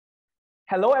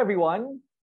Hello, everyone.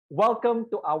 Welcome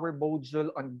to our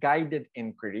module on guided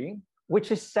inquiry, which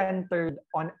is centered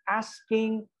on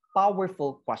asking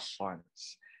powerful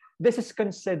questions. This is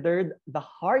considered the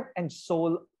heart and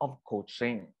soul of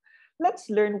coaching.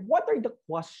 Let's learn what are the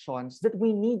questions that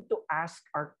we need to ask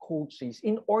our coaches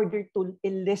in order to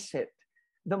elicit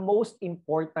the most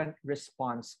important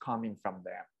response coming from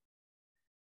them.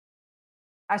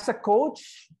 As a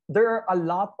coach, there are a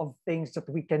lot of things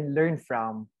that we can learn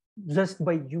from just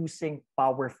by using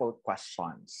powerful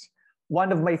questions.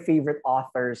 One of my favorite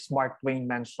authors, Mark Twain,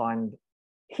 mentioned,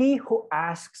 "He who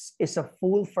asks is a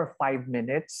fool for 5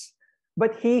 minutes,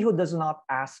 but he who does not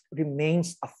ask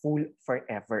remains a fool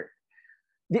forever."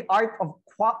 The art of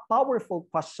powerful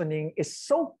questioning is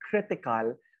so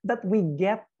critical that we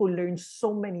get to learn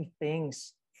so many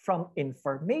things from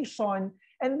information,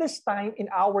 and this time in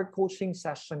our coaching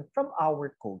session from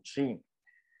our coaching.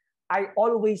 I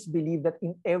always believe that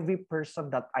in every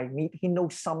person that I meet, he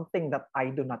knows something that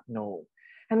I do not know.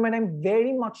 And when I'm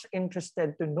very much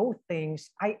interested to know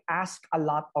things, I ask a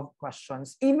lot of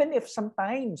questions, even if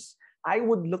sometimes I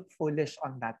would look foolish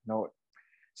on that note.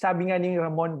 Sabi nga ni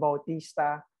Ramon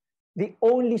Bautista, the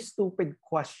only stupid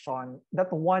question that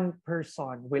one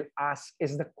person will ask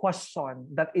is the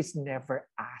question that is never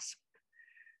asked.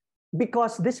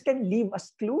 Because this can leave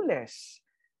us clueless.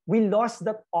 We lost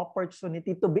that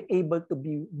opportunity to be able to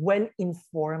be well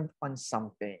informed on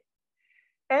something.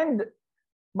 And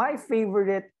my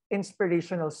favorite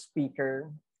inspirational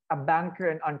speaker, a banker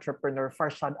and entrepreneur,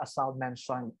 Farshad Asal,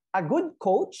 mentioned, a good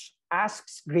coach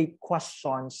asks great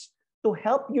questions to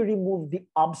help you remove the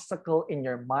obstacle in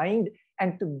your mind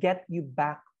and to get you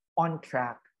back on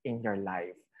track in your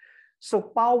life. So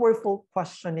powerful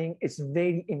questioning is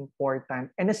very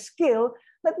important and a skill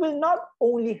that will not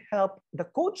only help the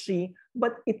coachee,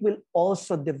 but it will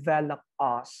also develop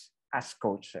us as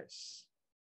coaches.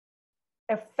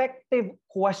 Effective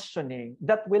questioning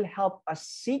that will help us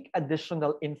seek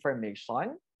additional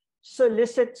information,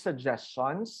 solicit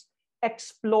suggestions,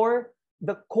 explore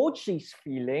the coachee's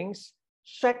feelings,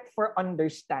 check for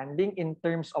understanding in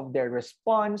terms of their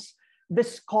response,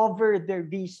 discover their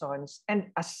reasons, and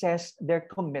assess their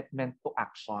commitment to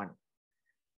action.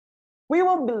 We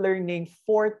will be learning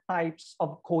 4 types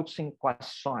of coaching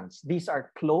questions. These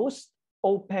are closed,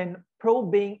 open,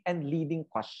 probing, and leading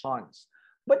questions.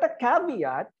 But a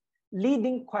caveat,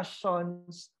 leading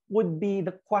questions would be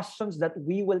the questions that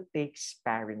we will take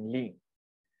sparingly.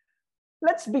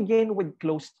 Let's begin with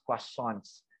closed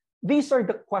questions. These are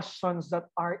the questions that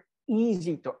are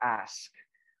easy to ask.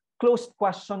 Closed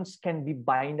questions can be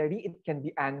binary. It can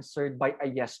be answered by a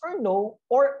yes or no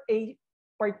or a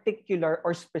particular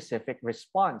or specific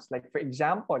response. Like, for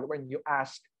example, when you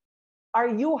ask, are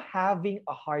you having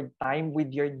a hard time with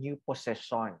your new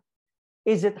position?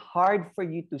 Is it hard for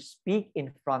you to speak in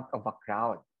front of a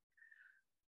crowd?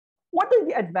 What are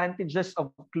the advantages of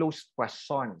closed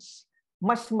questions?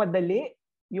 Mas madali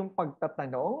yung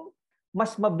pagtatanong,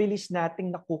 mas mabilis nating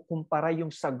nakukumpara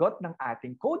yung sagot ng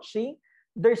ating coaching,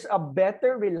 there's a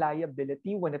better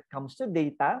reliability when it comes to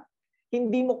data,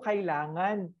 hindi mo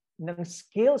kailangan ng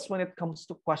skills when it comes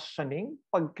to questioning,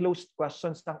 pag closed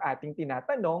questions ng ating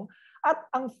tinatanong, at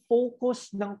ang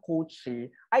focus ng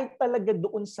coachee ay talaga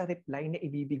doon sa reply na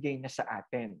ibibigay niya sa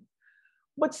atin.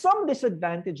 But some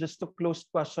disadvantages to closed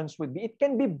questions would be, it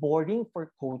can be boring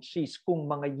for coaches kung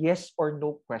mga yes or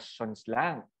no questions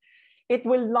lang. It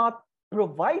will not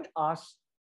provide us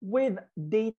with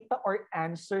data or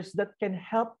answers that can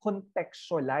help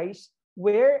contextualize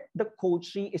where the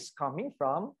coachee is coming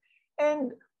from,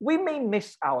 and we may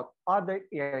miss out other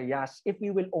areas if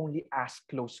we will only ask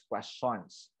closed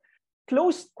questions.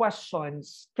 Closed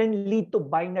questions can lead to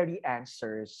binary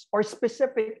answers or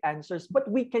specific answers, but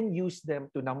we can use them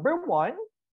to, number 1,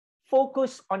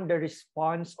 focus on the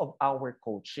response of our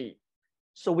coachee.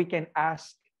 So we can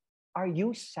ask, are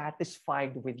you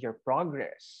satisfied with your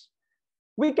progress?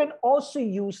 We can also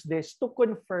use this to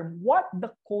confirm what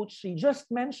the coachee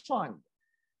just mentioned.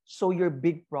 So your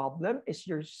big problem is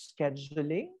your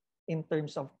scheduling in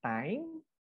terms of time.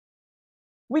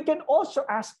 We can also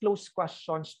ask closed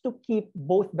questions to keep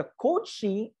both the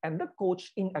coachee and the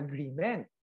coach in agreement.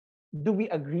 Do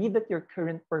we agree that your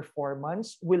current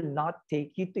performance will not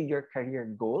take you to your career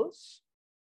goals?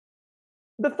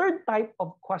 The third type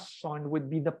of question would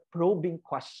be the probing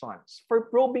questions. For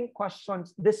probing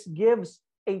questions, this gives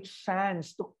a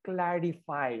chance to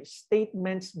clarify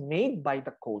statements made by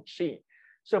the coachee.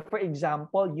 So for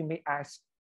example, you may ask,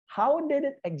 how did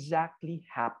it exactly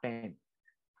happen?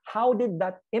 How did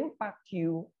that impact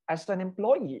you as an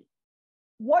employee?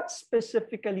 What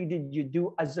specifically did you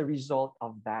do as a result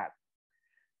of that?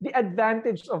 The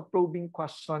advantage of probing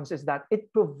questions is that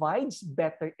it provides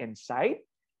better insight.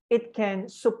 It can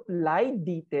supply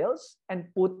details and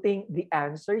putting the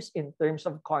answers in terms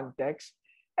of context.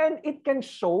 And it can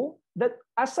show that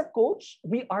as a coach,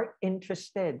 we are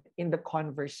interested in the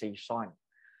conversation.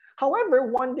 However,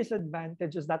 one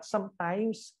disadvantage is that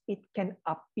sometimes it can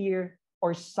appear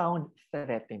or sound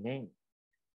threatening.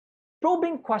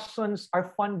 Probing questions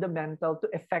are fundamental to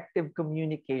effective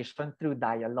communication through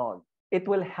dialogue. It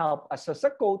will help us as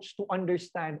a coach to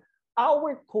understand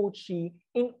our coachee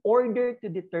in order to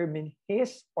determine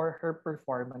his or her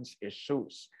performance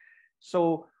issues.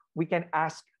 So we can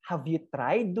ask, have you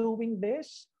tried doing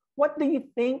this? What do you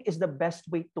think is the best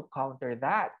way to counter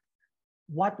that?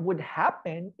 What would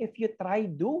happen if you try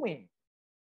doing?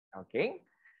 Okay?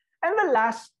 And the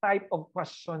last type of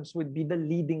questions would be the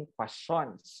leading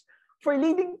questions. For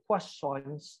leading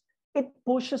questions, it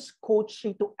pushes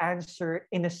coaching to answer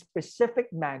in a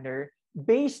specific manner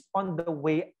based on the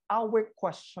way our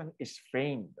question is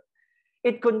framed.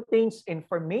 It contains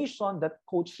information that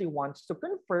coaching wants to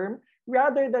confirm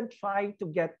rather than try to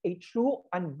get a true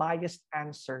unbiased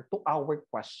answer to our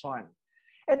question.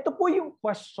 Ito po yung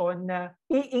question na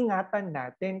iingatan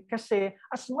natin kasi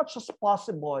as much as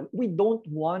possible, we don't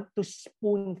want to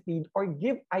spoon feed or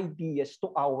give ideas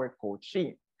to our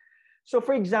coaching. So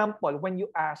for example, when you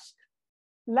ask,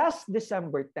 last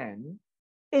December 10,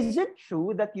 is it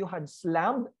true that you had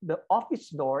slammed the office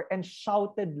door and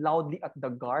shouted loudly at the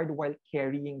guard while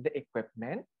carrying the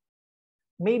equipment?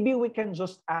 Maybe we can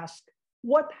just ask,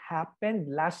 what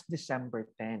happened last December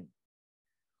 10?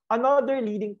 Another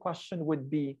leading question would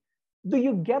be, do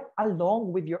you get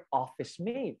along with your office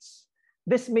mates?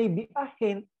 This may be a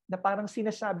hint na parang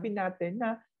sinasabi natin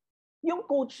na yung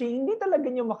coaching, hindi talaga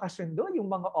niya makasundo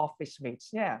yung mga office mates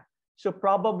niya. So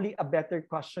probably a better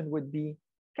question would be,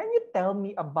 can you tell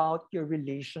me about your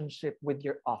relationship with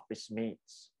your office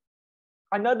mates?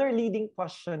 Another leading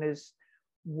question is,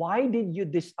 why did you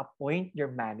disappoint your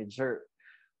manager?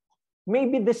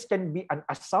 Maybe this can be an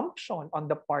assumption on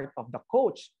the part of the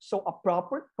coach. So a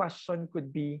proper question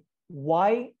could be,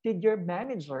 why did your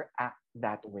manager act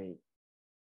that way?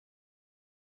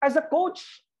 As a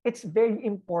coach, it's very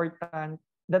important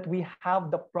that we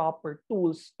have the proper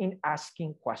tools in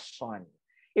asking questions.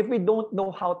 If we don't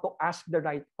know how to ask the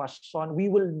right question, we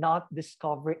will not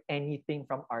discover anything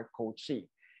from our coaching.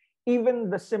 Even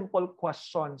the simple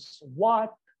questions,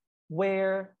 what,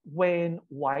 where, when,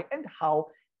 why, and how,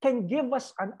 can give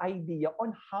us an idea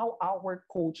on how our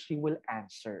coaching will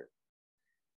answer.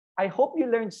 I hope you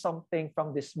learned something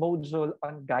from this module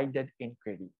on guided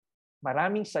inquiry.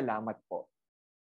 Maraming salamat po.